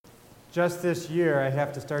Just this year, I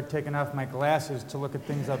have to start taking off my glasses to look at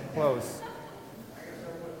things up close.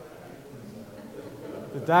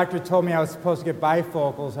 The doctor told me I was supposed to get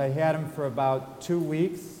bifocals. I had them for about 2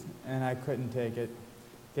 weeks, and I couldn't take it.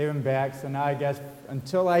 Gave them back, so now I guess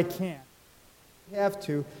until I have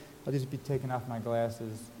to, I'll just be taking off my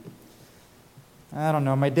glasses. I don't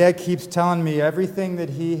know. My dad keeps telling me everything that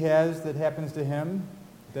he has that happens to him,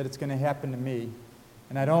 that it's going to happen to me.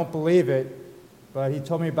 And I don't believe it, but he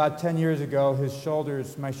told me about 10 years ago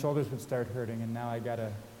my shoulders would start hurting, and now I got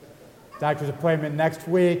a doctor's appointment next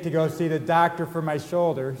week to go see the doctor for my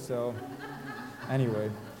shoulder. So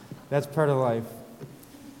anyway, that's part of life.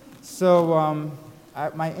 So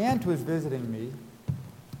my aunt was visiting me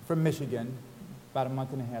from Michigan about a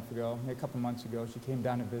month and a half ago, maybe a couple months ago. She came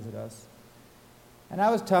down to visit us. And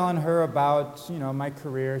I was telling her about, my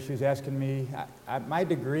career. She was asking me, my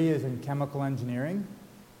degree is in chemical engineering,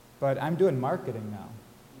 but I'm doing marketing now.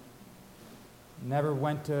 Never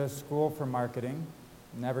went to school for marketing.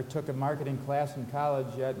 Never took a marketing class in college,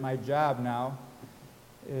 yet my job now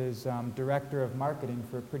is director of marketing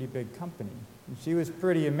for a pretty big company. And she was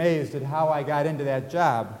pretty amazed at how I got into that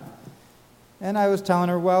job. And I was telling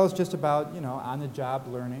her, well, it's just about, on-the-job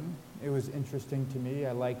learning. It was interesting to me.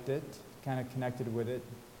 I liked it, kind of connected with it.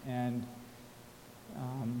 And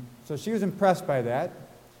so she was impressed by that.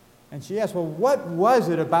 And she asked, well, what was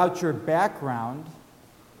it about your background?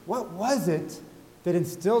 What was it that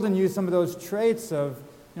instilled in you some of those traits of,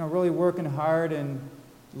 really working hard and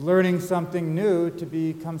learning something new to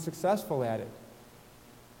become successful at it?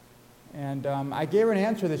 And I gave her an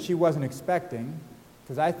answer that she wasn't expecting,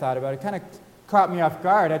 because I thought about it. It kind of caught me off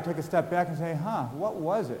guard. I'd take a step back and say, what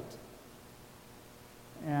was it?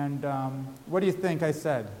 And what do you think I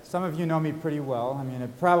said? Some of you know me pretty well. I mean,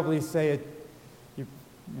 I'd probably say it,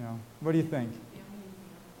 what do you think?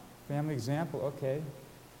 Family example, okay.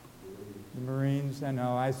 The Marines, I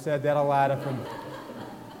know, I said that a lot of them.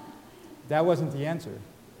 That wasn't the answer.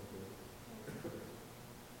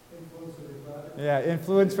 Yeah,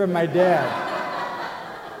 influence from my dad.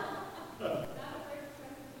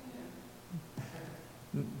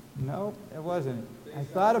 No, it wasn't. I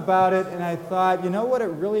thought about it, and I thought, what it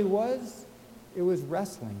really was? It was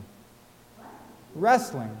wrestling.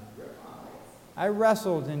 Wrestling. I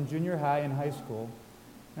wrestled in junior high and high school,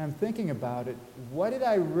 and I'm thinking about it. What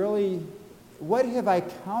have I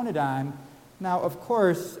counted on? Now, of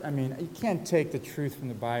course, you can't take the truth from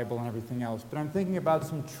the Bible and everything else, but I'm thinking about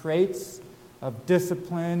some traits of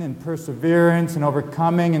discipline and perseverance and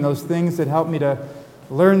overcoming and those things that help me to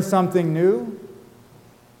learn something new.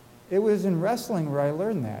 It was in wrestling where I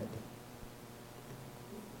learned that.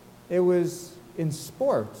 It was in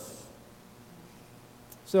sports.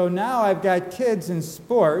 So now I've got kids in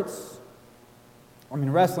sports.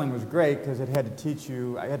 Wrestling was great because it had to teach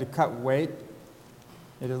you, I had to cut weight.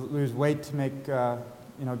 I had to lose weight to make,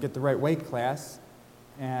 get the right weight class.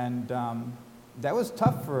 And that was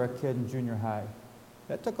tough for a kid in junior high.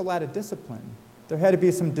 That took a lot of discipline. There had to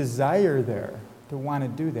be some desire there to want to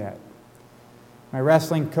do that. My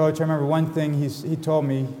wrestling coach, I remember one thing he told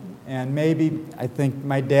me, and maybe, I think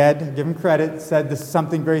my dad, give him credit, said this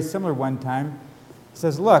something very similar one time. He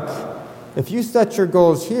says, look, if you set your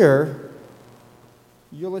goals here,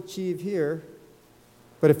 you'll achieve here.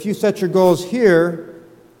 But if you set your goals here,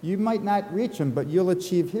 you might not reach them, but you'll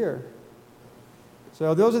achieve here.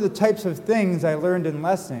 So those are the types of things I learned in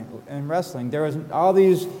wrestling. There was all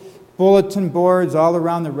these bulletin boards all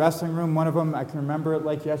around the wrestling room. One of them, I can remember it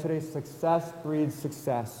like yesterday, success breeds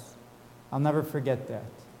success. I'll never forget that.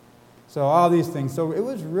 So all these things. So it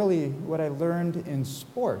was really what I learned in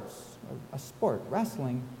sports, a sport,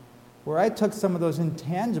 wrestling, where I took some of those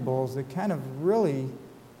intangibles that kind of really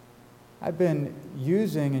I've been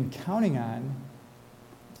using and counting on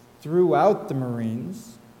throughout the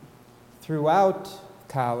Marines, throughout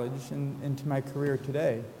college, and into my career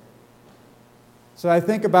today. So I'm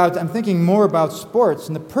thinking more about sports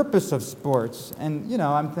and the purpose of sports. And,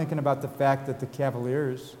 I'm thinking about the fact that the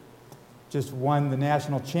Cavaliers just won the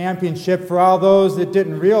national championship. For all those that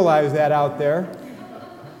didn't realize that out there,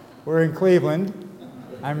 we're in Cleveland.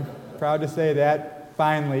 I'm proud to say that,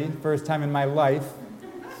 finally, first time in my life.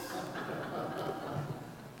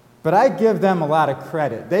 But I give them a lot of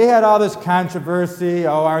credit. They had all this controversy.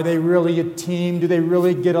 Oh, are they really a team? Do they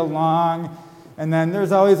really get along? And then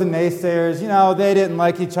there's always the naysayers. They didn't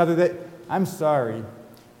like each other. I'm sorry.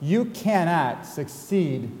 You cannot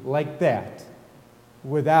succeed like that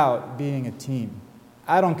without being a team.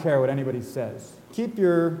 I don't care what anybody says. Keep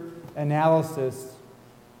your analysis,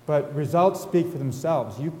 but results speak for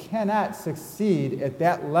themselves. You cannot succeed at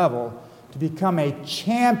that level to become a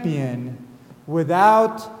champion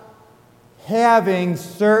without having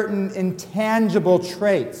certain intangible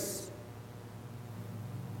traits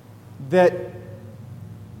that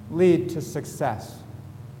lead to success.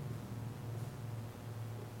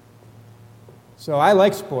 So I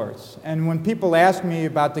like sports, and when people ask me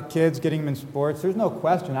about the kids, getting them in sports, there's no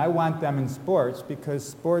question. I want them in sports because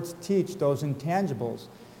sports teach those intangibles.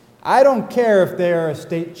 I don't care if they're a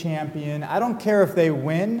state champion. I don't care if they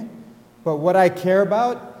win, but what I care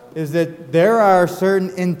about is that there are certain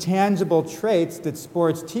intangible traits that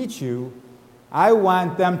sports teach you. I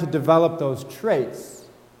want them to develop those traits.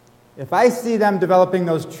 If I see them developing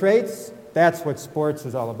those traits, that's what sports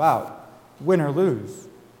is all about, win or lose.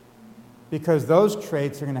 Because those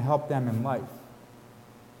traits are going to help them in life.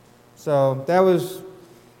 So that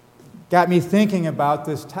got me thinking about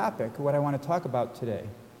this topic, what I want to talk about today.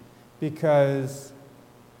 Because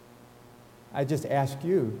I just ask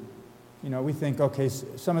you, we think, okay,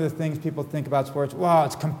 some of the things people think about sports, well,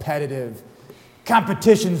 it's competitive.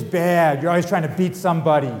 Competition's bad. You're always trying to beat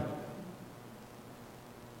somebody.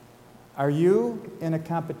 Are you in a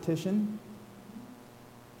competition?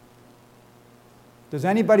 Does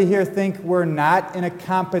anybody here think we're not in a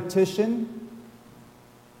competition?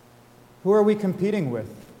 Who are we competing with?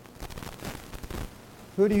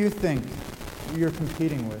 Who do you think you're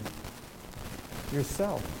competing with?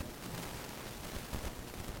 Yourself.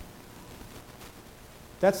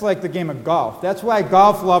 That's like the game of golf. That's why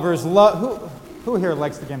golf lovers love... Who here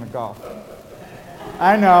likes the game of golf?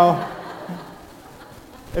 I know.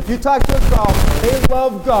 If you talk to a golfer, they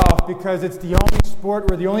love golf because it's the only sport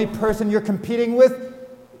where the only person you're competing with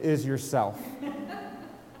is yourself.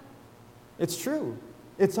 It's true.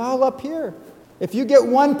 It's all up here. If you get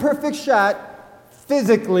one perfect shot,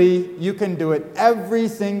 physically, you can do it every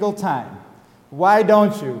single time. Why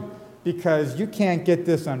don't you? Because you can't get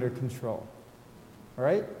this under control. All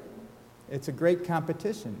right? It's a great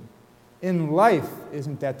competition. In life,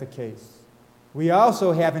 isn't that the case? We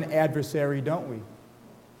also have an adversary, don't we?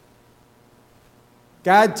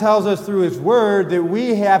 God tells us through His Word that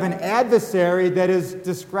we have an adversary that is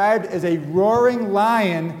described as a roaring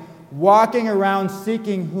lion walking around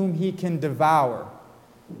seeking whom he can devour.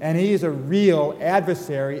 And he is a real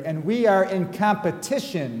adversary, and we are in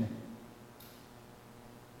competition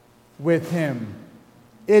with him.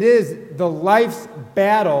 It is the life's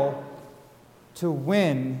battle to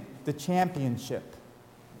win the championship.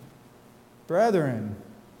 Brethren,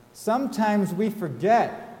 sometimes we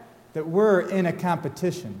forget that we're in a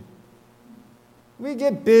competition. We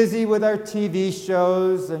get busy with our TV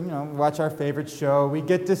shows and, watch our favorite show. We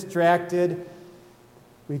get distracted.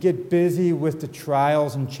 We get busy with the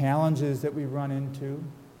trials and challenges that we run into.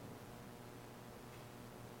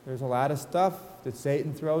 There's a lot of stuff that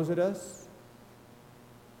Satan throws at us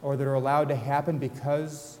or that are allowed to happen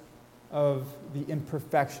because of the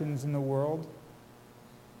imperfections in the world.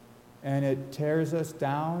 And it tears us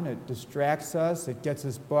down, it distracts us, it gets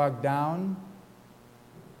us bogged down.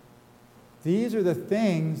 These are the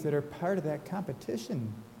things that are part of that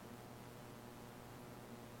competition.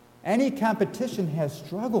 Any competition has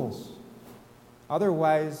struggles.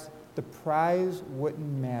 Otherwise, the prize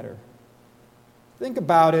wouldn't matter. Think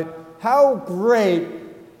about it. How great,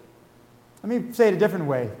 let me say it a different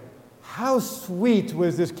way. How sweet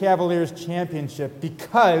was this Cavaliers championship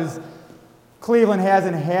because Cleveland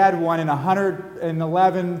hasn't had one in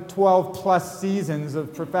 111, 12-plus seasons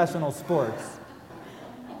of professional sports.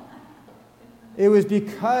 It was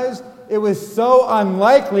because it was so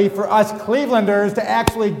unlikely for us Clevelanders to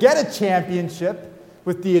actually get a championship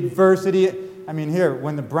with the adversity. I mean, here,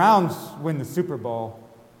 when the Browns win the Super Bowl,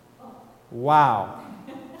 wow.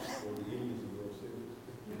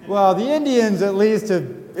 Well, the Indians at least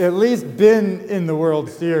have been in the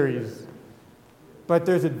World Series. But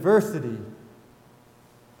there's adversity.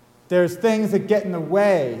 There's things that get in the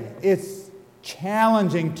way. It's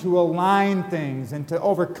challenging to align things and to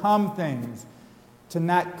overcome things, to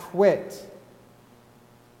not quit.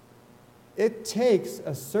 It takes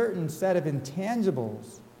a certain set of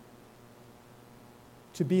intangibles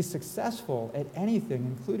to be successful at anything,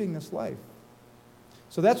 including this life.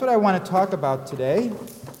 So that's what I want to talk about today.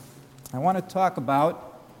 I want to talk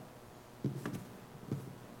about,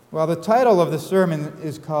 well, the title of the sermon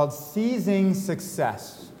is called Seizing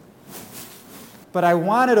Success. But I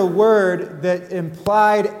wanted a word that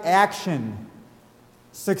implied action.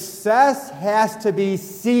 Success has to be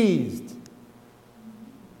seized.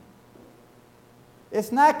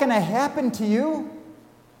 It's not going to happen to you.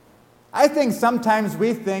 I think sometimes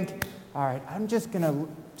we think, all right, I'm just going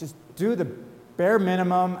to just do the bare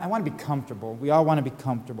minimum. I want to be comfortable. We all want to be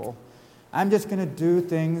comfortable. I'm just going to do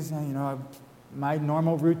things, my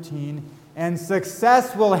normal routine, and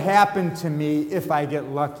success will happen to me if I get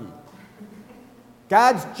lucky.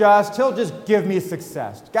 God's just, He'll just give me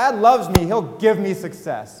success. God loves me, He'll give me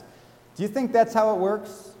success. Do you think that's how it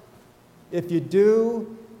works? If you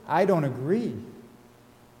do, I don't agree.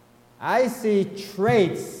 I see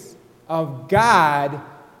traits of God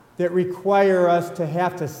that require us to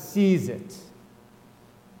have to seize it.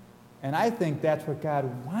 And I think that's what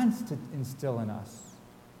God wants to instill in us,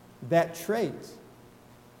 that trait.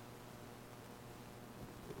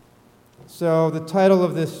 So the title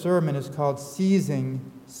of this sermon is called Seizing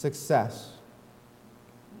Success.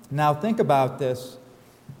 Now think about this.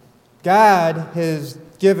 God has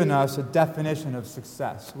given us a definition of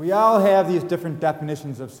success. We all have these different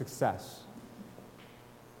definitions of success.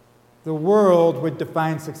 The world would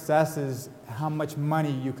define success as how much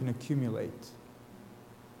money you can accumulate.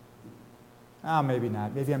 Oh, maybe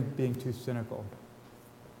not. Maybe I'm being too cynical.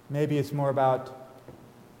 Maybe it's more about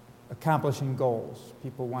accomplishing goals.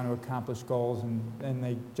 People want to accomplish goals and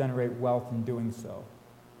they generate wealth in doing so.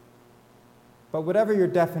 But whatever your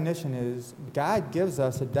definition is, God gives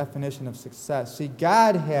us a definition of success. See,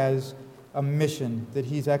 God has a mission that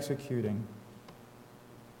He's executing.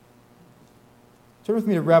 Turn with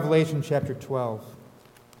me to Revelation chapter 12.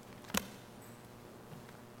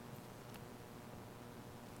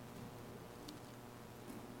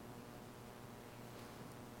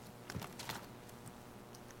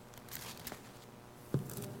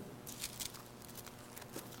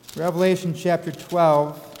 Revelation chapter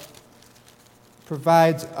 12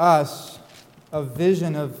 provides us a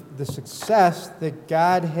vision of the success that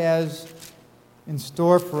God has in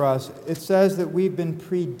store for us. It says that we've been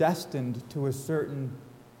predestined to a certain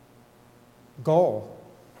goal,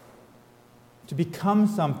 to become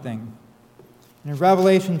something. In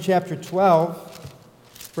Revelation chapter 12,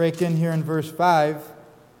 break in here in verse 5.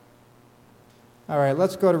 All right,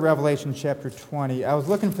 let's go to Revelation chapter 20. I was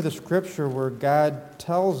looking for the scripture where God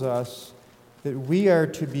tells us that we are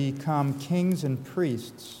to become kings and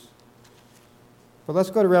priests. But let's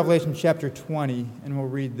go to Revelation chapter 20, and we'll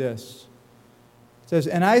read this. It says,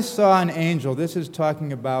 "And I saw an angel," this is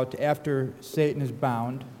talking about after Satan is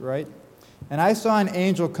bound, right? "And I saw an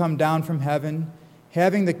angel come down from heaven,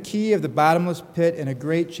 having the key of the bottomless pit and a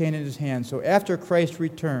great chain in his hand." So after Christ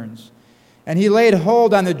returns, "And he laid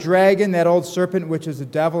hold on the dragon, that old serpent which is the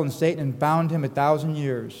devil and Satan, and bound him 1,000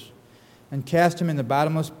 years, and cast him in the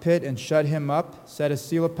bottomless pit, and shut him up, set a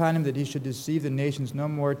seal upon him, that he should deceive the nations no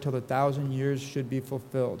more till 1,000 years should be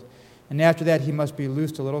fulfilled. And after that he must be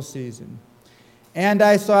loosed a little season. And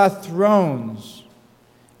I saw thrones,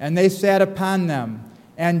 and they sat upon them,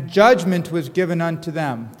 and judgment was given unto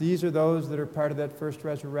them." These are those that are part of that first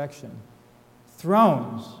resurrection.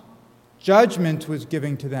 Thrones. Judgment was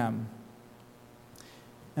given to them.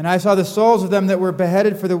 "And I saw the souls of them that were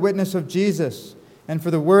beheaded for the witness of Jesus, and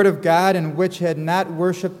for the word of God, and which had not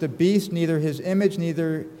worshipped the beast, neither his image,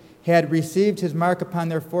 neither had received his mark upon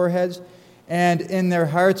their foreheads and in their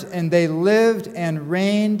hearts, and they lived and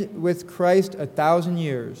reigned with Christ 1,000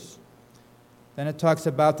 years. Then it talks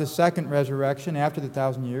about the second resurrection after the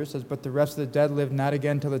 1,000 years. It says, "But the rest of the dead lived not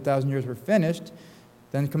again till the 1,000 years were finished."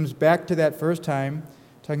 Then it comes back to that first time,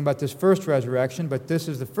 talking about this first resurrection, but this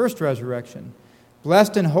is the first resurrection.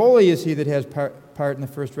 "Blessed and holy is he that has part in the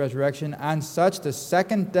first resurrection. On such the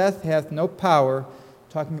second death hath no power,"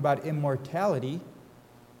 talking about immortality,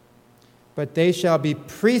 "but they shall be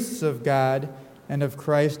priests of God and of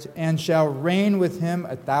Christ, and shall reign with him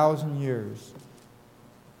 1,000 years."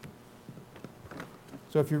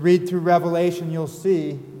 So if you read through Revelation, you'll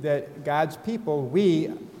see that God's people,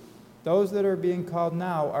 we, those that are being called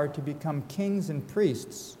now, are to become kings and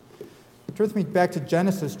priests. Turn with me back to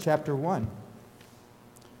Genesis chapter 1.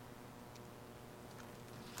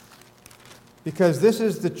 Because this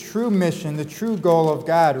is the true mission, the true goal of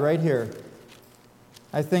God right here.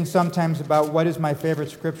 I think sometimes about what is my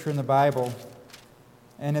favorite scripture in the Bible,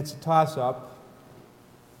 and it's a toss-up.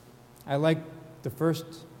 I like the first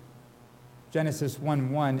Genesis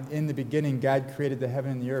 1:1, "In the beginning God created the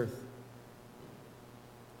heaven and the earth."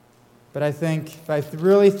 But I think, if I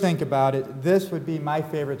really think about it, this would be my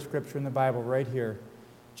favorite scripture in the Bible right here.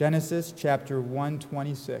 Genesis chapter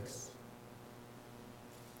 1:26.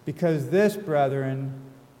 Because this, brethren,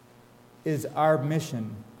 is our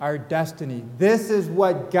mission, our destiny. This is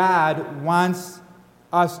what God wants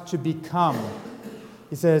us to become.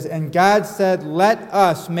 He says, "And God said, let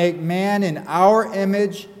us make man in our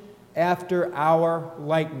image after our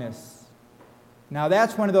likeness." Now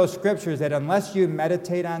that's one of those scriptures that unless you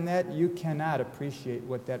meditate on that, you cannot appreciate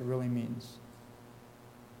what that really means.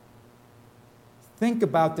 Think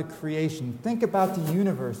about the creation. Think about the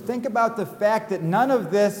universe. Think about the fact that none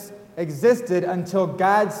of this existed until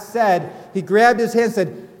God said, he grabbed his hand and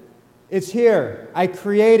said, it's here. I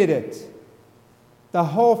created it. The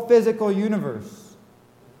whole physical universe.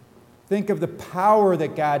 Think of the power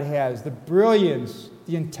that God has, the brilliance,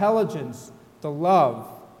 the intelligence, the love.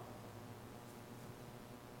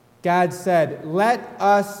 God said, let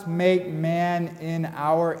us make man in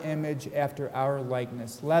our image after our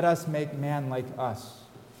likeness. Let us make man like us.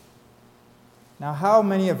 Now, how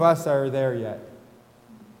many of us are there yet?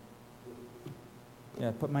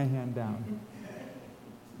 Yeah, put my hand down.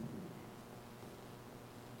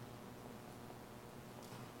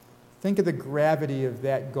 Think of the gravity of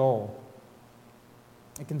that goal.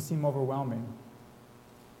 It can seem overwhelming.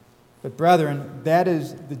 But brethren, that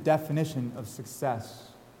is the definition of success.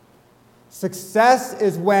 Success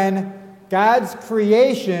is when God's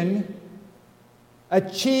creation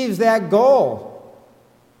achieves that goal.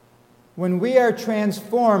 When we are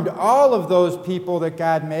transformed, all of those people that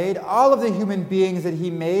God made, all of the human beings that He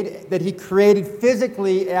made, that He created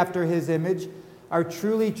physically after His image, are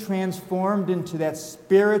truly transformed into that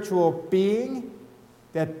spiritual being,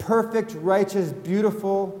 that perfect, righteous,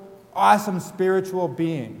 beautiful, awesome spiritual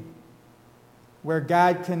being, where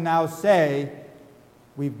God can now say,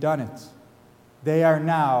 we've done it. They are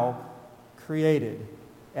now created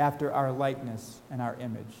after our likeness and our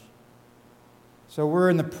image. So we're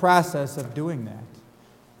in the process of doing that.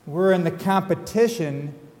 We're in the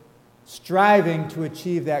competition striving to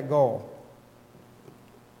achieve that goal.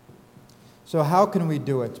 So how can we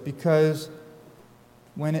do it? Because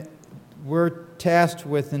when we're tasked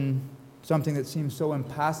with something that seems so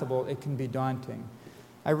impossible, it can be daunting.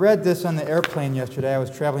 I read this on the airplane yesterday. I was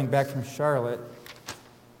traveling back from Charlotte.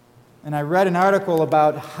 And I read an article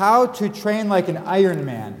about how to train like an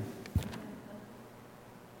Ironman.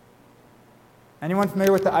 Anyone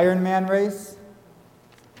familiar with the Ironman race?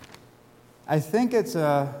 I think it's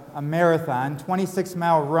a marathon,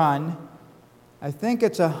 26-mile run. I think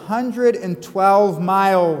it's a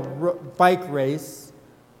 112-mile bike race.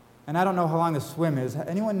 And I don't know how long the swim is.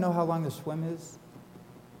 Anyone know how long the swim is?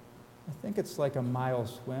 I think it's like a mile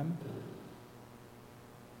swim.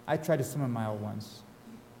 I tried to swim a mile once.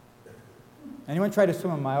 Anyone tried to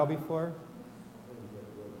swim a mile before?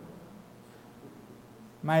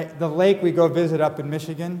 The lake we go visit up in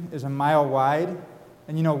Michigan is a mile wide.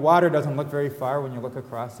 And you know, water doesn't look very far when you look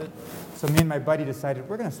across it. So me and my buddy decided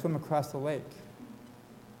we're going to swim across the lake.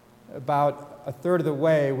 About a third of the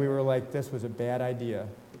way, we were like, this was a bad idea.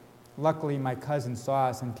 Luckily, my cousin saw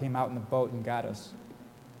us and came out in the boat and got us.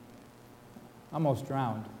 Almost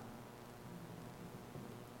drowned.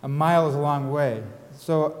 A mile is a long way.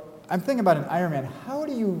 So I'm thinking about an Ironman. How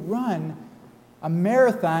do you run a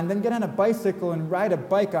marathon, then get on a bicycle and ride a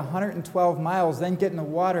bike 112 miles, then get in the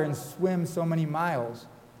water and swim so many miles?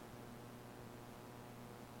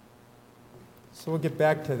 So we'll get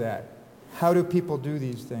back to that. How do people do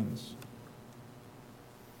these things?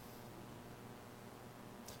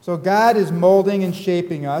 So God is molding and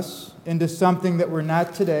shaping us into something that we're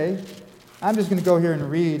not today. I'm just going to go here and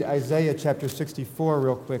read Isaiah chapter 64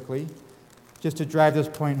 real quickly, just to drive this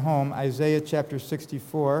point home. Isaiah chapter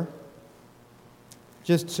 64,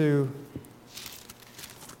 just to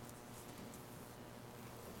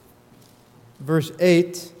verse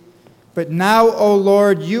 8. But now, O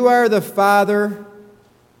Lord, you are the Father,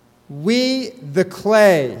 we the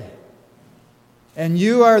clay, and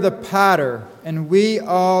you are the potter, and we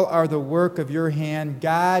all are the work of your hand.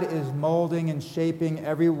 God is molding and shaping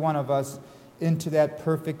every one of us into that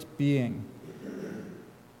perfect being.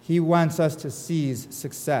 He wants us to seize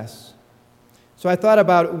success. So I thought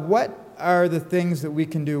about what are the things that we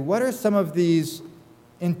can do? What are some of these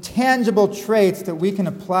intangible traits that we can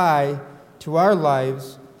apply to our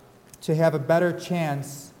lives to have a better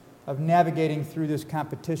chance of navigating through this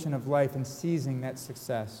competition of life and seizing that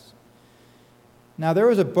success? Now, there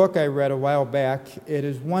was a book I read a while back. It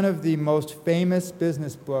is one of the most famous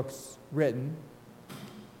business books written.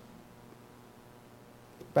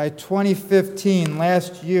 By 2015,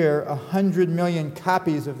 last year, 100 million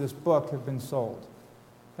copies of this book have been sold.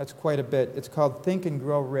 That's quite a bit. It's called Think and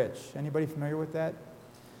Grow Rich. Anybody familiar with that?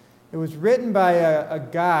 It was written by a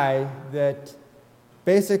guy that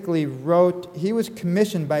basically wrote, he was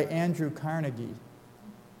commissioned by Andrew Carnegie.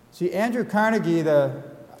 See, Andrew Carnegie,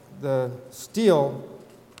 the steel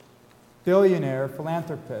billionaire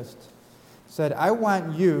philanthropist, said, I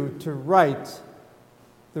want you to write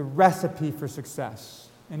the recipe for success.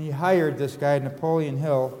 And he hired this guy, Napoleon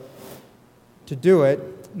Hill, to do it.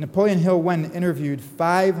 Napoleon Hill went and interviewed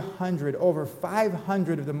over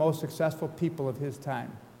 500 of the most successful people of his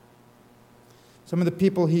time. Some of the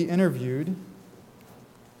people he interviewed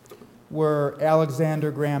were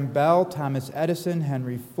Alexander Graham Bell, Thomas Edison,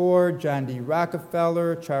 Henry Ford, John D.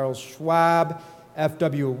 Rockefeller, Charles Schwab,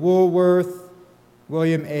 F.W. Woolworth,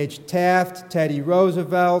 William H. Taft, Teddy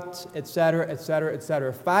Roosevelt, etc., etc.,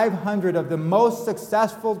 etc. 500 of the most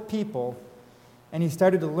successful people, and he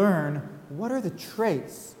started to learn what are the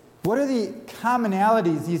traits, what are the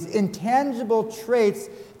commonalities, these intangible traits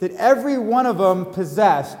that every one of them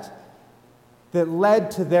possessed that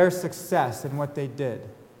led to their success in what they did.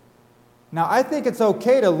 Now, I think it's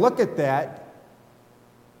okay to look at that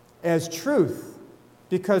as truth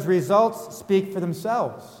because results speak for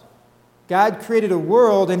themselves. God created a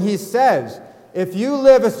world, and He says, if you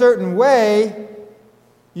live a certain way,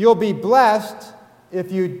 you'll be blessed.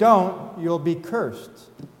 If you don't, you'll be cursed.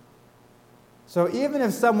 So even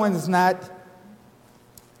if someone's not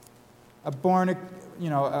a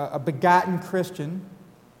begotten Christian,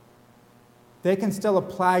 they can still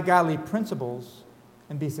apply godly principles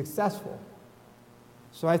and be successful.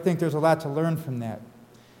 So I think there's a lot to learn from that.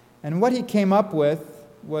 And what he came up with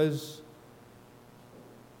was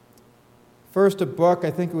first a book,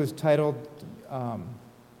 I think it was titled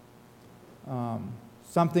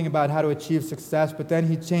something about how to achieve success, but then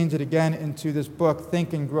he changed it again into this book,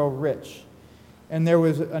 Think and Grow Rich. And there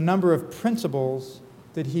was a number of principles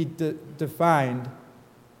that he defined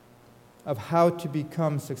of how to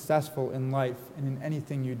become successful in life and in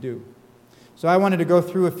anything you do. So I wanted to go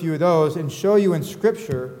through a few of those and show you in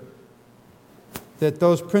Scripture that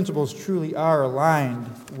those principles truly are aligned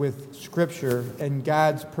with Scripture and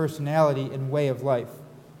God's personality and way of life.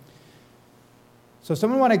 So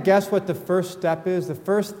someone want to guess what the first step is, the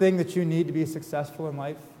first thing that you need to be successful in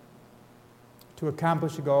life? To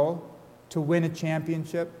accomplish a goal? To win a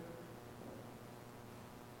championship?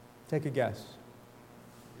 Take a guess.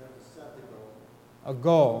 You have to set the goal. A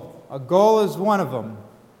goal. A goal is one of them,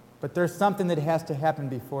 but there's something that has to happen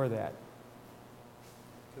before that.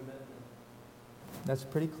 Commitment. That's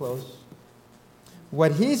pretty close.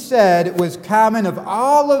 What he said was common of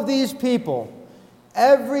all of these people.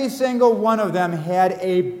 Every single one of them had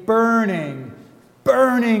a burning,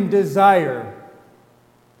 burning desire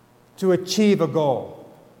to achieve a goal.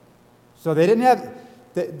 So they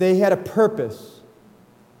had a purpose,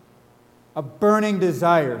 a burning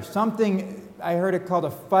desire, something, I heard it called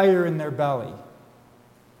a fire in their belly.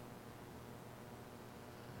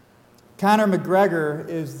 Conor McGregor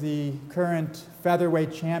is the current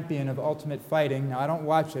featherweight champion of Ultimate Fighting. Now, I don't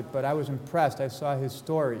watch it, but I was impressed. I saw his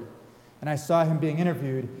story, and I saw him being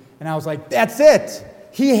interviewed, and I was like, that's it!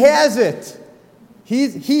 He has it!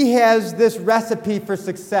 He has this recipe for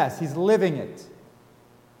success. He's living it.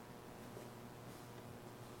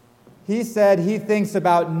 He said he thinks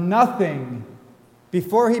about nothing.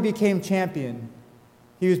 Before he became champion,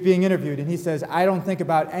 he was being interviewed, and he says, I don't think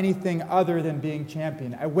about anything other than being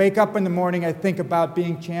champion. I wake up in the morning, I think about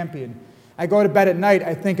being champion. I go to bed at night,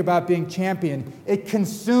 I think about being champion. It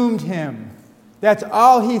consumed him. That's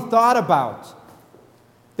all he thought about.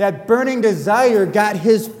 That burning desire got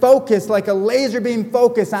his focus like a laser beam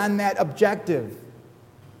focus on that objective.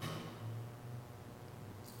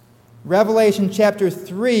 Revelation chapter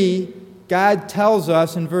 3, God tells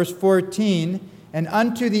us in verse 14, and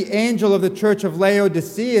unto the angel of the church of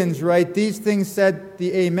Laodiceans write, these things said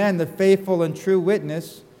the Amen, the faithful and true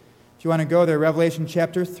witness. If you want to go there, Revelation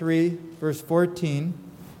chapter 3, verse 14,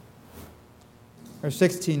 or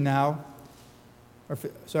 16 now,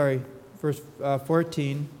 verse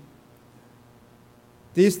 14.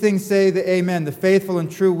 These things say the Amen, the faithful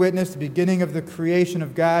and true witness, the beginning of the creation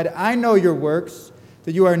of God. I know your works,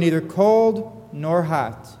 that you are neither cold nor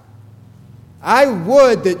hot. I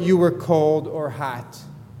would that you were cold or hot.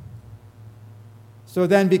 So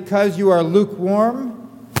then, because you are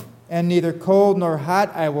lukewarm and neither cold nor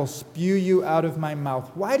hot, I will spew you out of my mouth.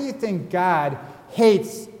 Why do you think God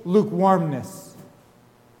hates lukewarmness?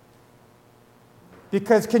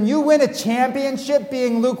 Because can you win a championship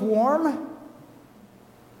being lukewarm?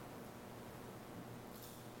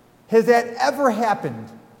 Has that ever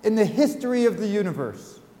happened in the history of the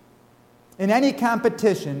universe? In any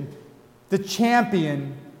competition, the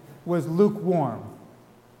champion was lukewarm.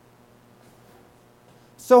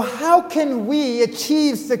 So how can we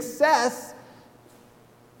achieve success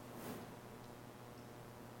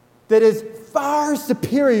that is far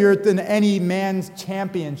superior than any man's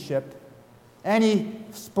championship, any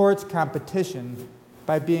sports competition,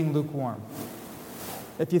 by being lukewarm?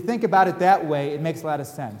 If you think about it that way, it makes a lot of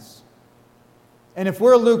sense. And if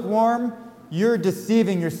we're lukewarm, you're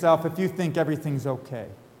deceiving yourself if you think everything's okay.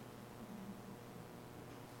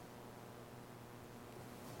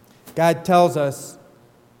 God tells us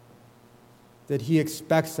that He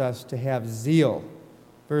expects us to have zeal.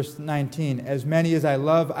 Verse 19, as many as I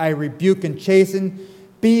love, I rebuke and chasten.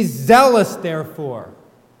 Be zealous, therefore.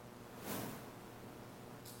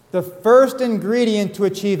 The first ingredient to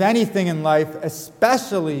achieve anything in life,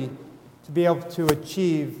 especially to be able to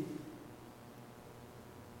achieve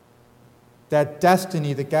that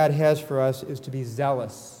destiny that God has for us, is to be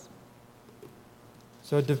zealous.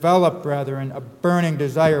 So develop, brethren, a burning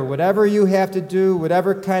desire. Whatever you have to do,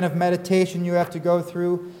 whatever kind of meditation you have to go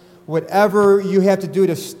through, whatever you have to do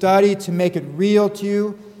to study to make it real to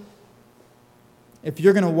you, if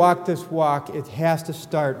you're going to walk this walk, it has to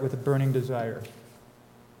start with a burning desire.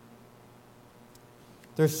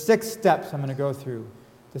 There's 6 steps I'm going to go through.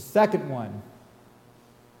 The second one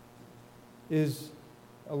is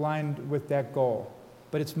aligned with that goal,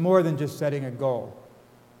 but it's more than just setting a goal.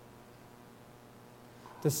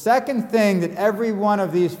 The second thing that every one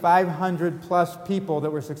of these 500 plus people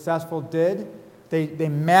that were successful did, they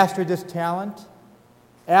mastered this talent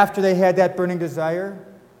after they had that burning desire,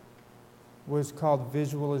 was called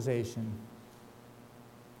visualization.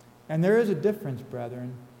 And there is a difference,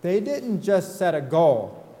 brethren. They didn't just set a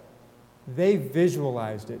goal. They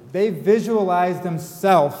visualized it. They visualized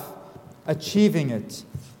themselves achieving it.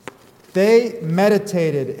 They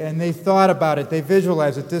meditated and they thought about it. They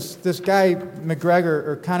visualized it. This guy, Conor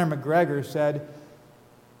McGregor, said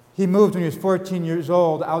he moved when he was 14 years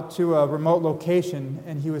old out to a remote location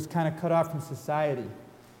and he was kind of cut off from society.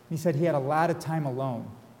 He said he had a lot of time alone.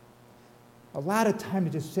 A lot of time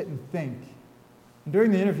to just sit and think. And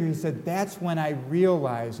during the interview, he said, that's when I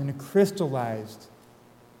realized and crystallized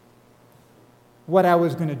what I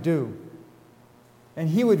was going to do. And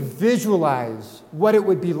he would visualize what it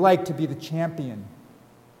would be like to be the champion.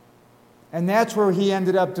 And that's where he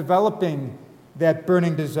ended up developing that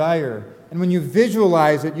burning desire. And when you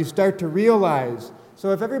visualize it, you start to realize.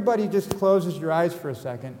 So if everybody just closes your eyes for a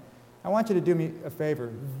second, I want you to do me a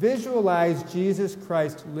favor. Visualize Jesus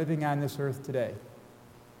Christ living on this earth today.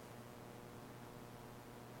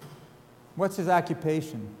 What's his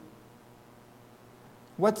occupation?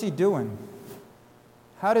 What's he doing?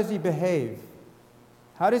 How does he behave?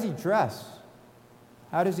 How does he dress?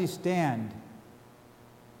 How does he stand?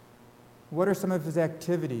 What are some of his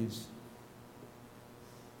activities?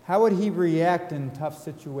 How would he react in tough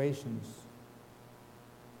situations?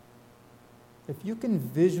 If you can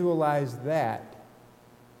visualize that,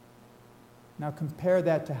 now compare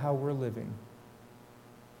that to how we're living.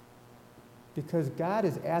 Because God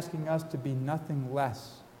is asking us to be nothing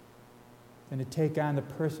less than to take on the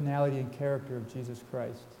personality and character of Jesus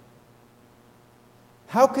Christ.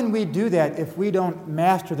 How can we do that if we don't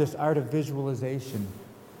master this art of visualization?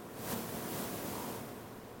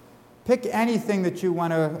 Pick anything that you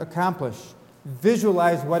want to accomplish.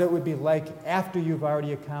 Visualize what it would be like after you've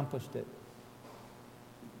already accomplished it.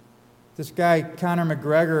 This guy, Conor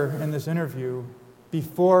McGregor, in this interview,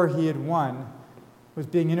 before he had won, was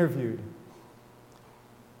being interviewed.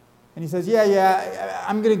 And he says,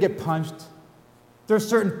 I'm going to get punched. There's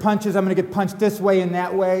certain punches I'm going to get punched this way and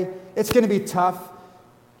that way. It's going to be tough.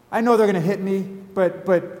 I know they're going to hit me,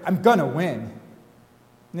 but I'm going to win.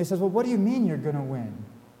 And they says, well, what do you mean you're going to win?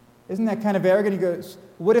 Isn't that kind of arrogant? He goes,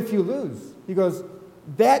 what if you lose? He goes,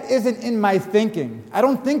 that isn't in my thinking. I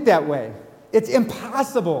don't think that way. It's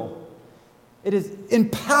impossible. It is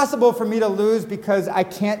impossible for me to lose because I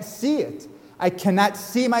can't see it. I cannot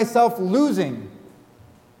see myself losing.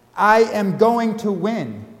 I am going to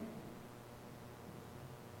win.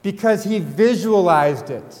 Because he visualized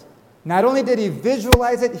it. Not only did he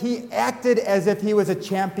visualize it, he acted as if he was a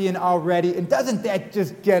champion already. And doesn't that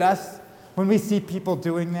just get us when we see people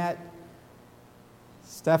doing that?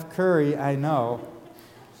 Steph Curry, I know.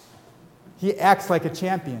 He acts like a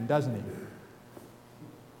champion, doesn't he?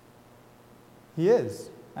 He is.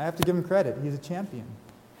 I have to give him credit. He's a champion.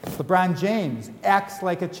 LeBron James acts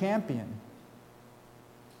like a champion.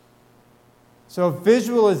 So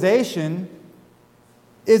visualization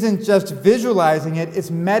isn't just visualizing it,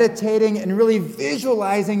 it's meditating and really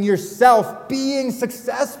visualizing yourself being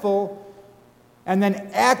successful and then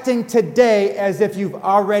acting today as if you've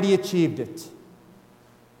already achieved it.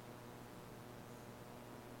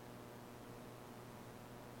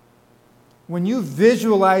 When you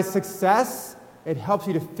visualize success, it helps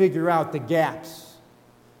you to figure out the gaps.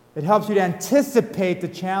 It helps you to anticipate the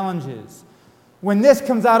challenges. When this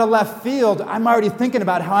comes out of left field, I'm already thinking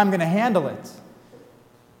about how I'm going to handle it.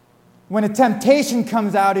 When a temptation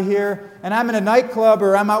comes out of here and I'm in a nightclub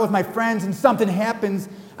or I'm out with my friends and something happens,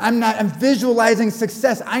 I'm visualizing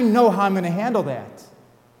success. I know how I'm going to handle that.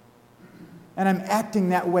 And I'm acting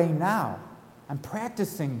that way now. I'm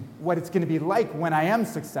practicing what it's going to be like when I am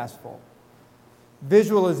successful.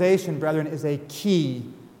 Visualization, brethren, is a key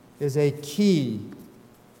is a key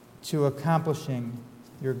to accomplishing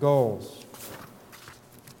your goals.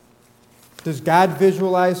 Does God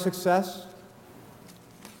visualize success?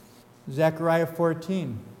 Zechariah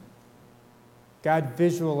 14. God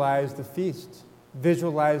visualized the feast,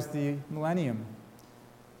 visualized the millennium.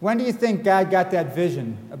 When do you think God got that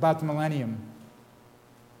vision about the millennium?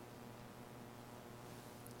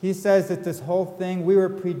 He says that this whole thing, we were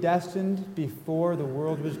predestined before the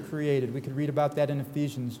world was created. We could read about that in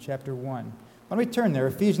Ephesians chapter 1. Why don't we turn there?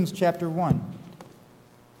 Ephesians chapter 1.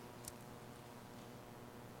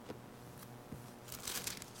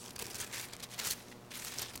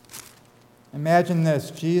 Imagine this.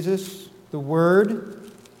 Jesus, the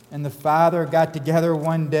Word, and the Father got together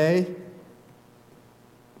one day,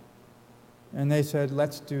 and they said,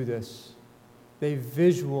 let's do this. They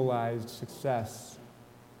visualized success.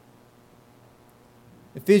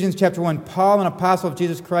 Ephesians chapter 1, Paul, an apostle of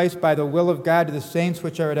Jesus Christ, by the will of God, to the saints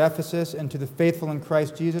which are at Ephesus, and to the faithful in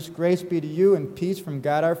Christ Jesus, grace be to you and peace from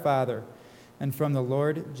God our Father, and from the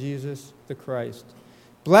Lord Jesus the Christ.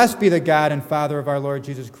 Blessed be the God and Father of our Lord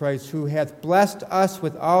Jesus Christ, who hath blessed us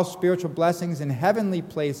with all spiritual blessings in heavenly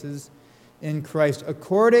places in Christ,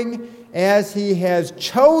 according as he has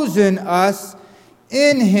chosen us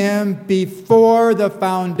in him before the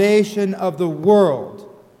foundation of the world.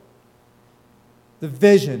 The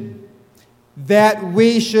vision, that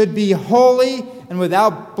we should be holy and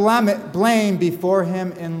without blame before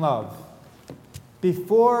him in love.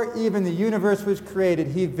 Before even the universe was created,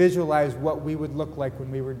 he visualized what we would look like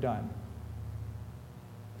when we were done.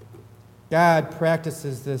 God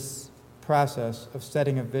practices this process of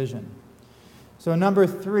setting a vision. So number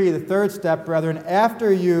 3, the third step, brethren,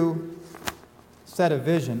 after you set a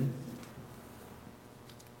vision,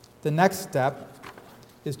 the next step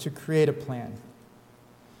is to create a plan.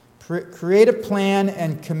 Create a plan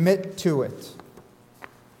and commit to it.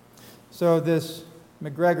 So this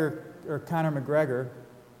Conor McGregor,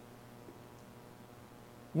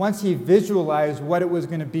 once he visualized what it was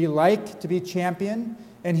going to be like to be champion,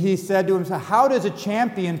 and he said to himself, how does a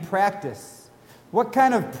champion practice? What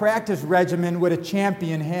kind of practice regimen would a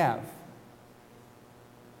champion have?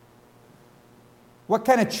 What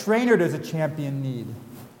kind of trainer does a champion need?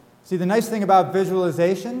 See, the nice thing about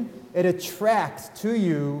visualization, it attracts to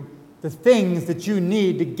you the things that you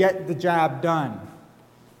need to get the job done.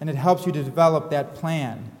 And it helps you to develop that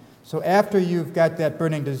plan. So after you've got that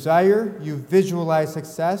burning desire, you visualize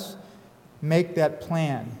success, make that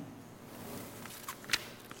plan.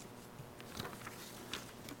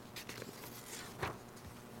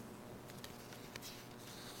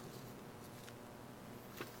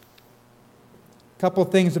 A couple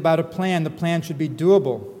things about a plan. The plan should be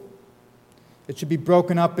doable. It should be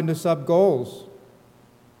broken up into sub-goals.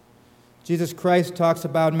 Jesus Christ talks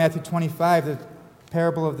about in Matthew 25, the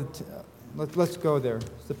parable of the... Let's go there.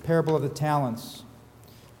 It's the parable of the talents.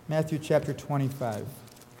 Matthew chapter 25.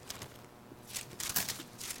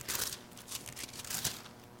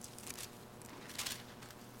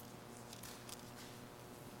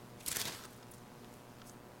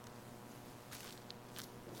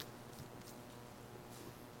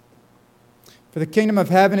 For the kingdom of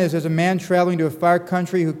heaven is as a man traveling to a far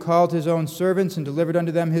country, who called his own servants and delivered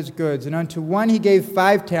unto them his goods. And unto one he gave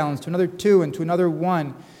 5 talents, to another 2, and to another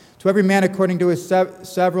 1, to every man according to his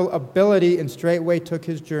several ability, and straightway took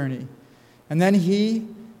his journey. And then he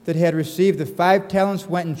that had received the 5 talents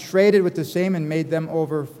went and traded with the same, and made them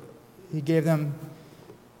over. He gave them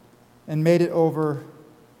and made it over.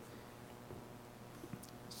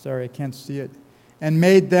 Sorry, I can't see it. And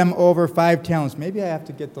made them over 5 talents. Maybe I have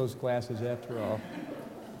to get those glasses after all.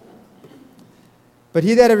 But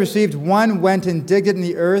he that had received 1 went and digged it in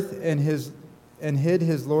the earth, and hid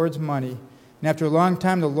his Lord's money. And after a long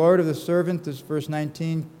time, the Lord of the servant, this verse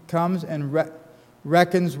 19, comes and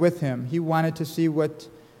reckons with him. He wanted to see what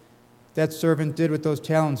that servant did with those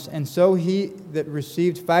talents. And so he that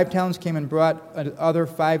received 5 talents came and brought other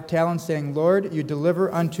 5 talents, saying, Lord, you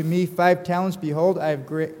deliver unto me 5 talents. Behold, I have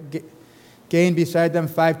gained beside them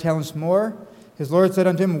 5 talents more. His Lord said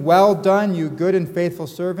unto him, Well done, you good and faithful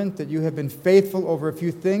servant, that you have been faithful over a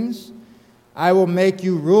few things. I will make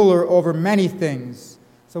you ruler over many things.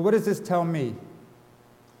 So what does this tell me?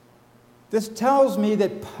 This tells me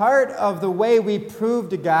that part of the way we prove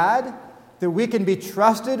to God that we can be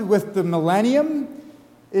trusted with the millennium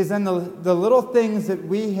is in the little things that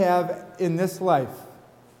we have in this life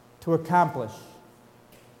to accomplish.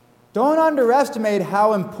 Don't underestimate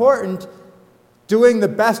how important doing the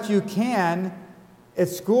best you can at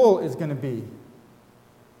school is going to be.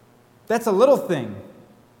 That's a little thing.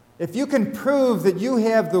 If you can prove that you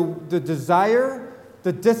have the desire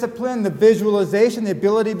the discipline, the visualization, the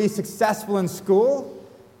ability to be successful in school,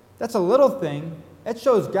 that's a little thing. It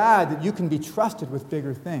shows God that you can be trusted with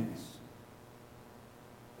bigger things.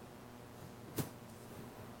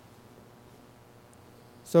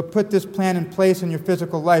 So put this plan in place in your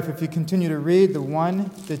physical life. If you continue to read, the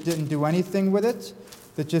one that didn't do anything with it,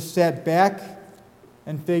 that just sat back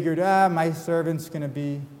and figured, my servant's going to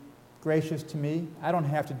be gracious to me. I don't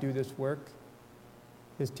have to do this work.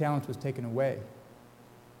 His talent was taken away.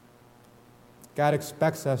 God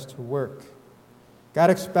expects us to work. God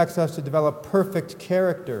expects us to develop perfect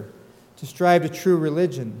character, to strive to true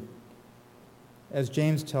religion, as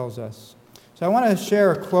James tells us. So I want to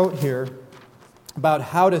share a quote here about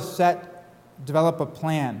how to develop a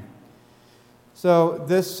plan. So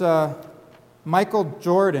this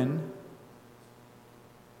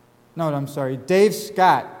Dave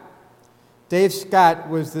Scott. Dave Scott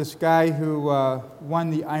was this guy who won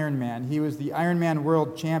the Ironman. He was the Ironman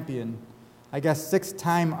world champion. I guess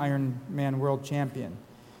 6-time Ironman world champion.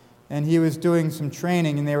 And he was doing some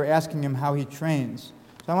training, and they were asking him how he trains.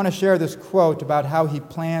 So I want to share this quote about how he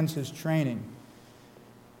plans his training,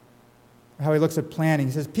 how he looks at planning.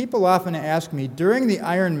 He says, people often ask me, during the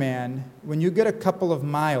Ironman, when you get a couple of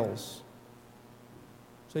miles,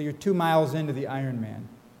 so you're 2 miles into the Ironman.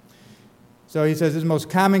 So he says, this is the most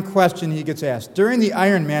common question he gets asked. During the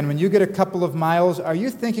Ironman, when you get a couple of miles, are you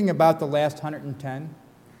thinking about the last 110?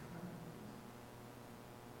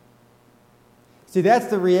 See, that's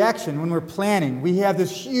the reaction when we're planning. We have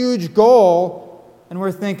this huge goal, and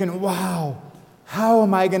we're thinking, wow, how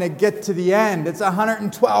am I going to get to the end? It's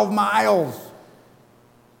 112 miles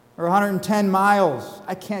or 110 miles.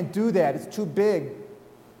 I can't do that. It's too big.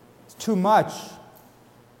 It's too much.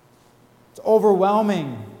 It's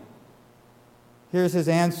overwhelming. Here's his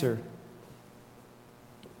answer.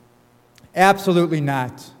 Absolutely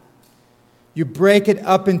not. You break it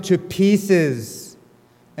up into pieces,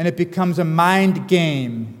 and it becomes a mind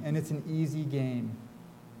game, and it's an easy game.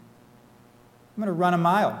 I'm going to run a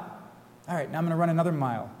mile. All right, now I'm going to run another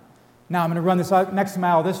mile. Now I'm going to run this next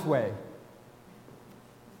mile this way.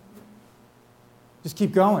 Just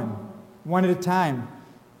keep going, one at a time.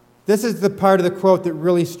 This is the part of the quote that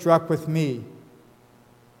really struck with me.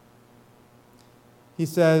 He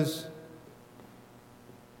says,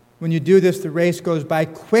 when you do this, the race goes by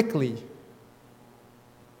quickly.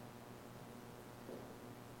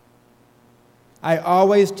 I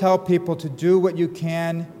always tell people to do what you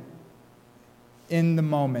can in the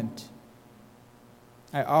moment.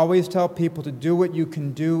 I always tell people to do what you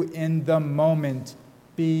can do in the moment.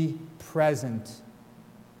 Be present.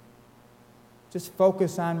 Just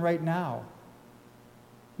focus on right now.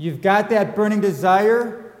 You've got that burning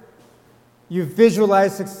desire. You've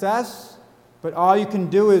visualized success. But all you can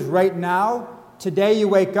do is right now. Today you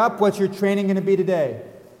wake up. What's your training going to be today?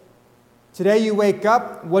 Today you wake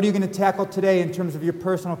up. What are you going to tackle today in terms of your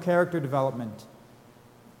personal character development?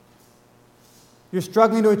 You're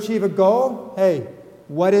struggling to achieve a goal? Hey,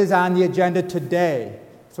 what is on the agenda today?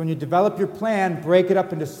 So when you develop your plan, break it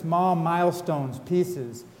up into small milestones,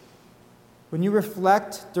 pieces. When you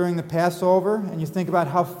reflect during the Passover and you think about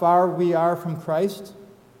how far we are from Christ,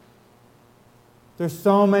 there's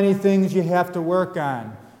so many things you have to work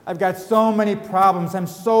on. I've got so many problems. I'm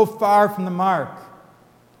so far from the mark.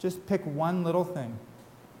 Just pick one little thing.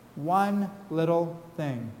 One little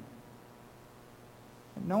thing.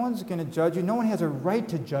 And no one's going to judge you. No one has a right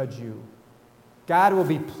to judge you. God will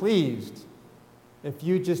be pleased if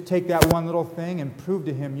you just take that one little thing and prove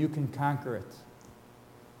to Him you can conquer it.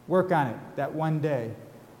 Work on it that one day.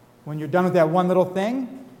 When you're done with that one little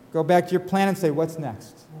thing, go back to your plan and say, what's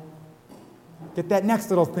next? Get that next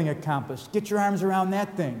little thing accomplished. Get your arms around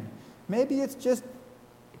that thing. Maybe it's just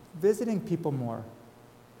visiting people more.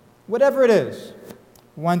 Whatever it is,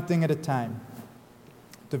 one thing at a time.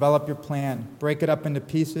 Develop your plan. Break it up into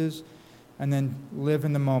pieces, and then live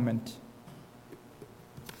in the moment.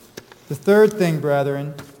 The third thing,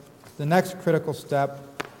 brethren, the next critical step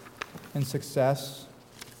in success.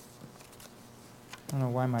 I don't know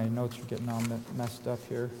why my notes are getting all messed up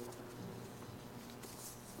here.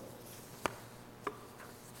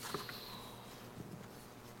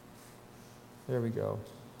 There we go.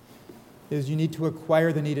 Is you need to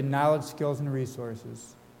acquire the needed knowledge, skills, and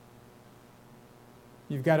resources.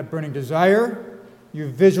 You've got a burning desire.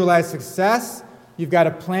 You've visualized success. You've got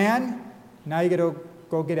a plan. Now you got to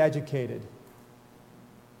go get educated.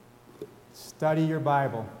 Study your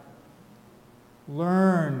Bible.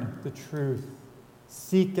 Learn the truth.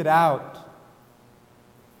 Seek it out.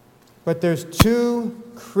 But there's two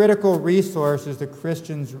critical resources that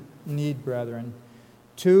Christians need, brethren.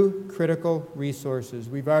 Two critical resources.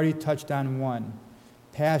 We've already touched on one.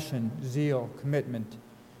 passion, zeal, commitment.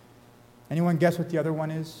 Anyone guess what the other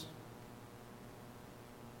one is?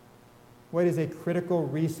 What is a critical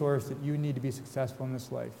resource that you need to be successful in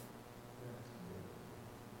this life?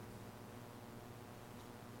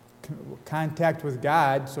 Contact with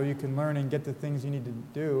God so you can learn and get the things you need to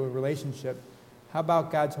do, a relationship. How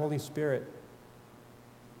about God's Holy Spirit?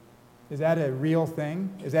 Is that a real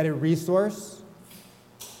thing? Is that a resource?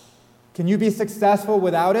 Can you be successful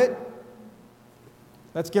without it?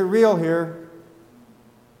 Let's get real here.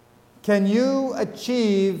 Can you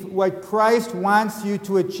achieve what Christ wants you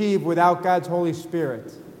to achieve without God's Holy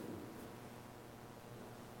Spirit?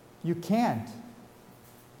 You can't.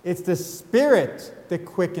 It's the Spirit that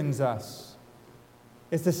quickens us.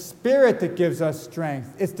 It's the Spirit that gives us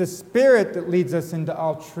strength. It's the Spirit that leads us into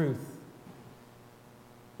all truth.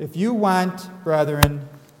 If you want, brethren,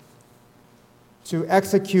 to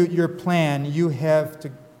execute your plan, you have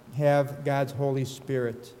to have God's Holy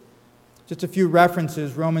Spirit. Just a few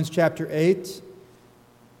references. Romans chapter 8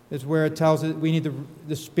 is where it tells us we need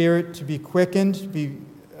the Spirit to be quickened, to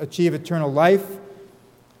achieve eternal life.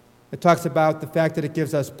 It talks about the fact that it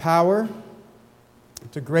gives us power.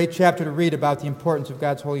 It's a great chapter to read about the importance of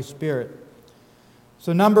God's Holy Spirit.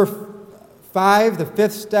 So number 5, the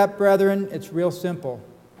fifth step, brethren, it's real simple.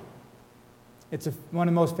 It's one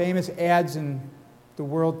of the most famous ads in the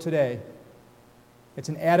world today. It's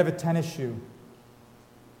an ad of a tennis shoe.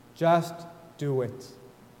 Just do it.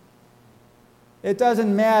 It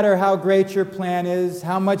doesn't matter how great your plan is,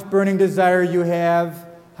 how much burning desire you have,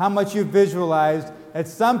 how much you've visualized. At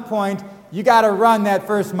some point, you got to run that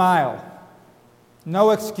first mile.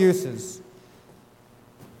 No excuses.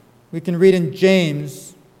 We can read in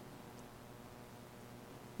James,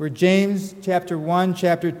 where James chapter 1,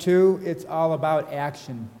 chapter 2, it's all about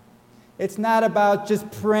action. It's not about just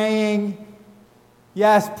praying.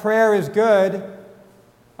 Yes, prayer is good.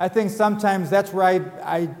 I think sometimes that's where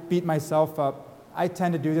I beat myself up. I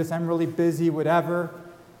tend to do this. I'm really busy, whatever.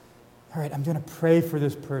 All right, I'm going to pray for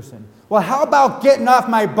this person. Well, how about getting off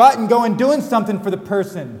my butt and going and doing something for the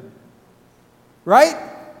person? Right?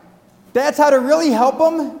 That's how to really help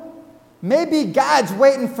them. Maybe God's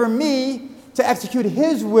waiting for me to execute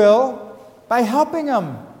His will by helping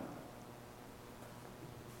them.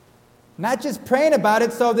 Not just praying about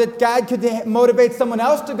it so that God could motivate someone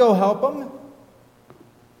else to go help them.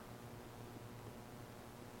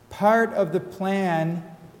 Part of the plan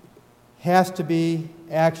has to be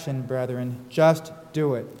action, brethren. Just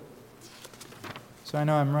do it. So I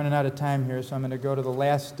know I'm running out of time here, so I'm going to go to the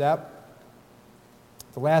last step.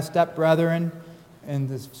 The last step, brethren, and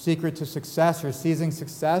the secret to success or seizing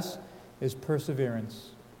success is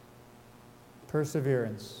perseverance.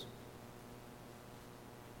 Perseverance.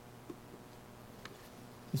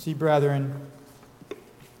 You see, brethren,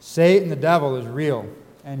 Satan, the devil, is real,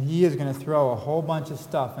 and he is going to throw a whole bunch of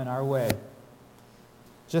stuff in our way.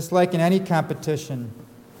 Just like in any competition.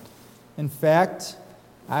 In fact,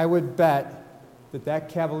 I would bet that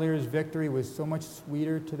Cavaliers' victory was so much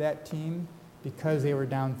sweeter to that team because they were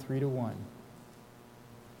down 3-1.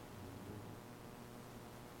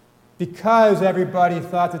 Because everybody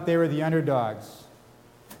thought that they were the underdogs.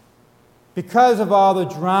 Because of all the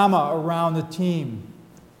drama around the team.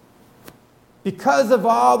 Because of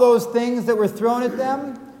all those things that were thrown at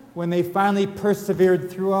them, when they finally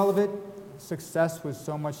persevered through all of it, success was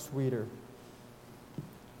so much sweeter.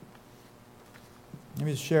 Let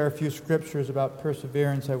me share a few scriptures about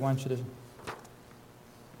perseverance. I want you to...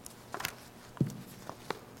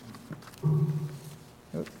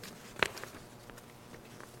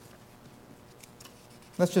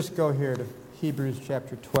 Let's just go here to Hebrews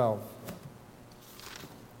chapter 12.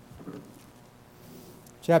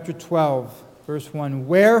 Chapter 12, verse 1.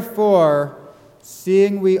 Wherefore,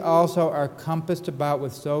 seeing we also are compassed about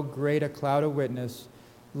with so great a cloud of witness,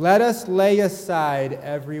 let us lay aside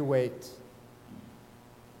every weight.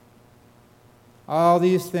 All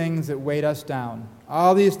these things that weight us down.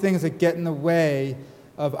 All these things that get in the way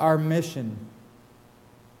of our mission.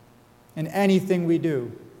 In anything we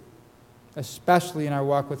do. Especially in our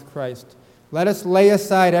walk with Christ. Let us lay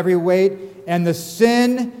aside every weight and the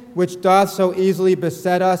sin which doth so easily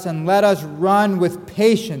beset us, and let us run with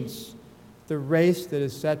patience the race that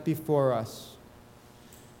is set before us.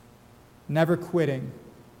 Never quitting.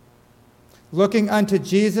 Looking unto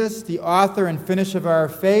Jesus, the author and finisher of our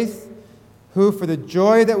faith, who for the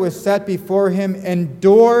joy that was set before him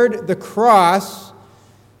endured the cross,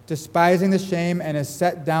 despising the shame, and is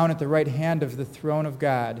set down at the right hand of the throne of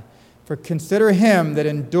God. For consider him that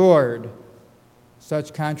endured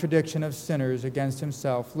such contradiction of sinners against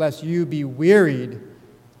himself, lest you be wearied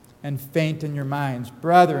and faint in your minds.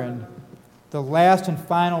 Brethren, the last and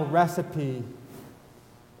final recipe,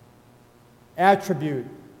 attribute,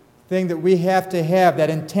 thing that we have to have, that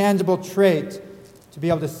intangible trait to be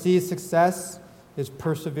able to see success, is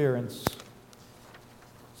perseverance.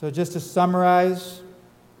 So just to summarize,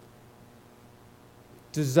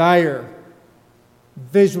 desire,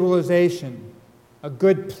 visualization, a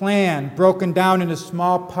good plan broken down into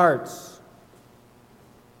small parts,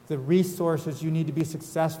 the resources you need to be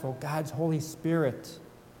successful, God's Holy Spirit,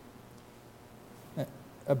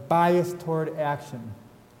 a bias toward action.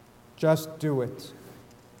 Just do it.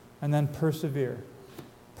 And then persevere.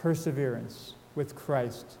 Perseverance with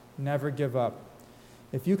Christ. Never give up.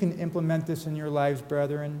 If you can implement this in your lives,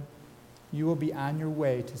 brethren, you will be on your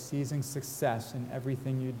way to seizing success in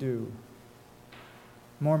everything you do.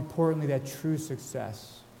 More importantly, that true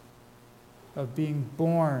success of being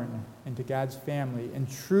born into God's family and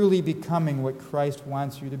truly becoming what Christ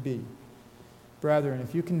wants you to be. Brethren,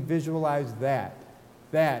 if you can visualize that,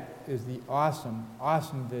 that is the awesome,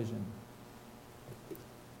 awesome vision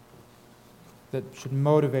that should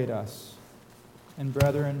motivate us. And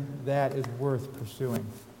brethren, that is worth pursuing.